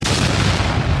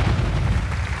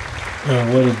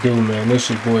Man, what it do, man? This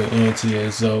your boy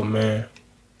NTSO, man.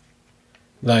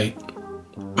 Like,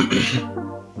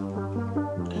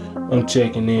 I'm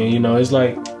checking in. It's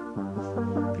like,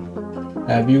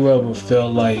 have you ever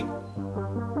felt like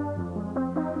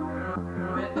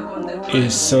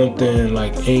it's something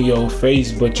like in your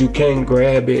face, but you can't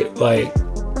grab it? Like,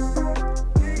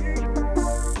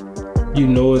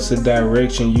 it's a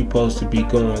direction you supposed to be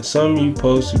going. Something you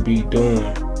supposed to be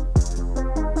doing,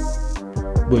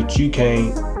 but you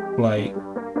can't, like,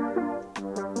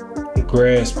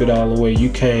 grasp it all the way. You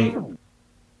can't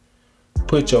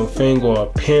put your finger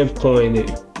or pinpoint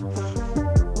it.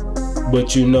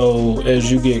 But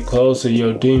as you get closer,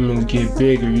 your demons get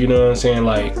bigger. You know what I'm saying?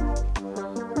 Like,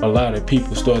 a lot of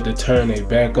people start to turn their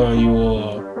back on you,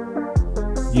 or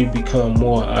you become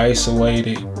more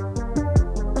isolated,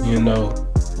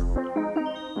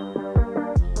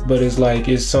 But it's like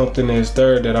it's something that's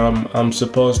there that I'm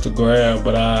supposed to grab,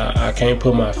 but I can't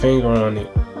put my finger on it.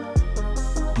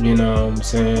 You know what I'm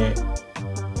saying?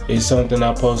 It's something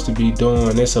I'm supposed to be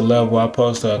doing. It's a level I'm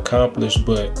supposed to accomplish,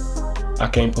 but I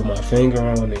can't put my finger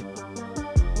on it.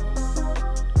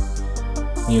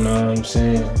 You know what I'm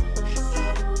saying?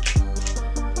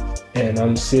 And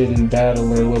I'm sitting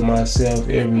battling with myself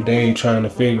every day trying to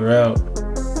figure out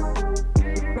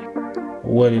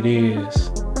what it is.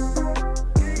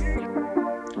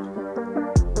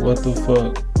 What the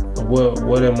fuck?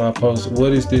 What am I supposed to?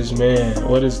 What is this, man?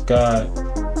 What is God,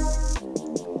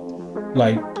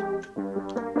 like,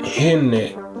 hidden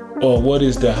it? Or what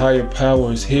is the higher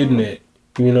powers hidden it?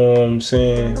 You know what I'm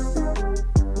saying?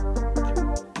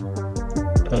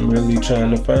 I'm really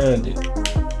trying to find it.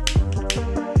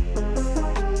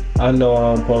 I know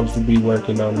I'm supposed to be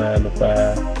working on 9 to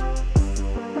 5.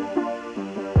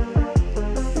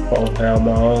 Supposed to have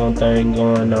my own thing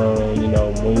going on,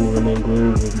 moving and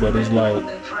grooving, but it's like,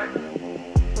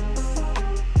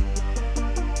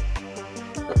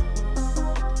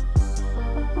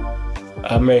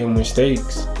 I made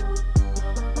mistakes.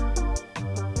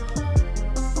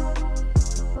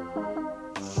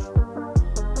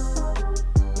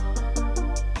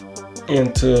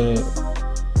 Into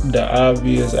the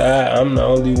obvious eye, I'm the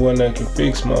only one that can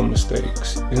fix my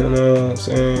mistakes. You know what I'm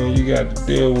saying? You got to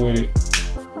deal with it.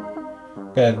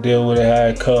 Got to deal with it how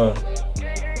it comes.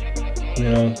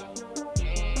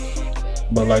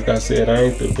 But like I said, I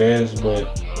ain't the best, but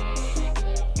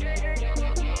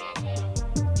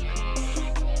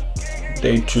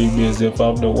they treat me as if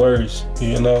I'm the worst,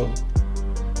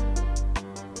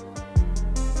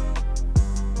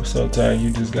 Sometimes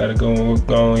you just gotta go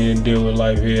on and deal with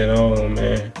life head on,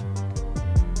 man.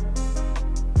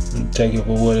 And take it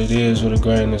for what it is with a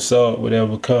grain of salt.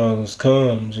 Whatever comes.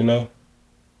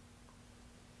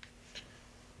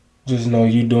 Just know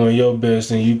you doing your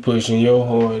best and you pushing your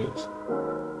hardest.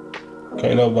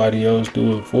 Can't nobody else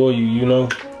do it for you,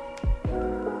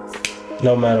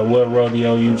 No matter what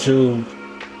rodeo you choose.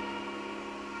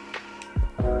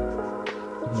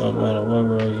 No matter what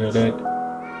rodeo that,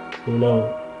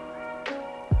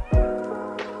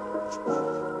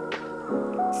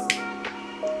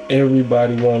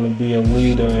 everybody want to be a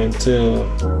leader until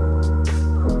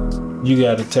you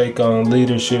got to take on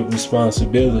leadership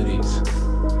responsibilities.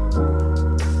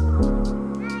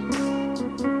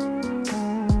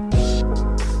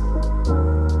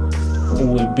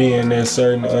 With being that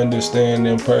certain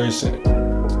understanding person,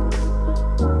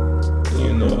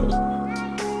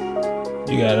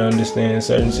 you got to understand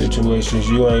certain situations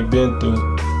you ain't been through.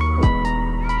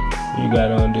 You got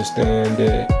to understand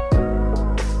that.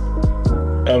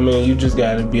 You just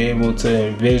gotta be able to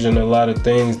envision a lot of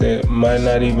things that might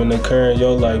not even occur in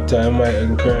your lifetime, might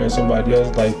occur in somebody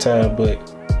else's lifetime, but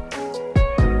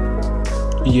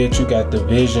yet you got the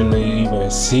vision to even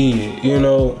see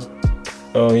it,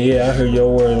 Oh yeah, I hear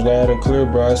your words loud and clear,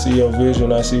 bro. I see your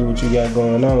vision, I see what you got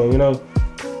going on,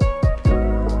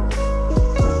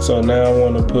 So now I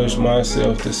wanna push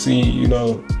myself to see,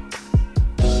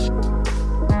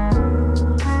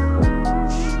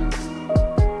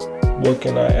 what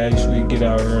can I actually get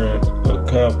out here and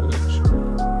accomplish?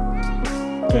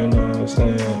 You know what I'm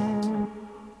saying?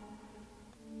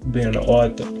 Being an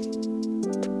author,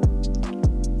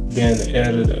 being an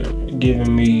editor,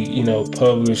 giving me,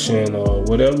 publishing or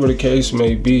whatever the case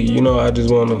may be.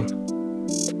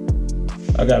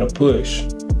 I gotta push.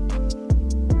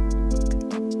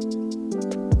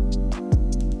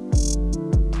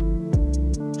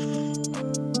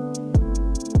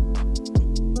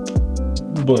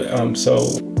 But I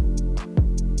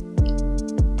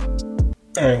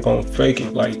ain't gonna fake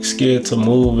it, like, scared to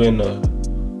move in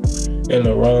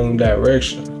the wrong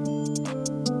direction.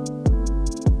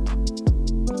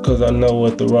 because I know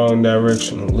what the wrong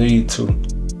direction will lead to.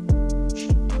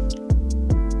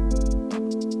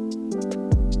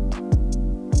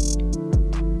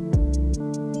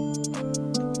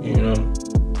 You know?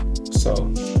 So,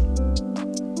 I'm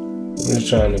just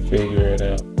trying to figure it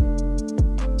out.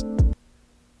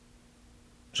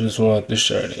 Just wanted to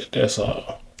share that. That's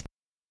all.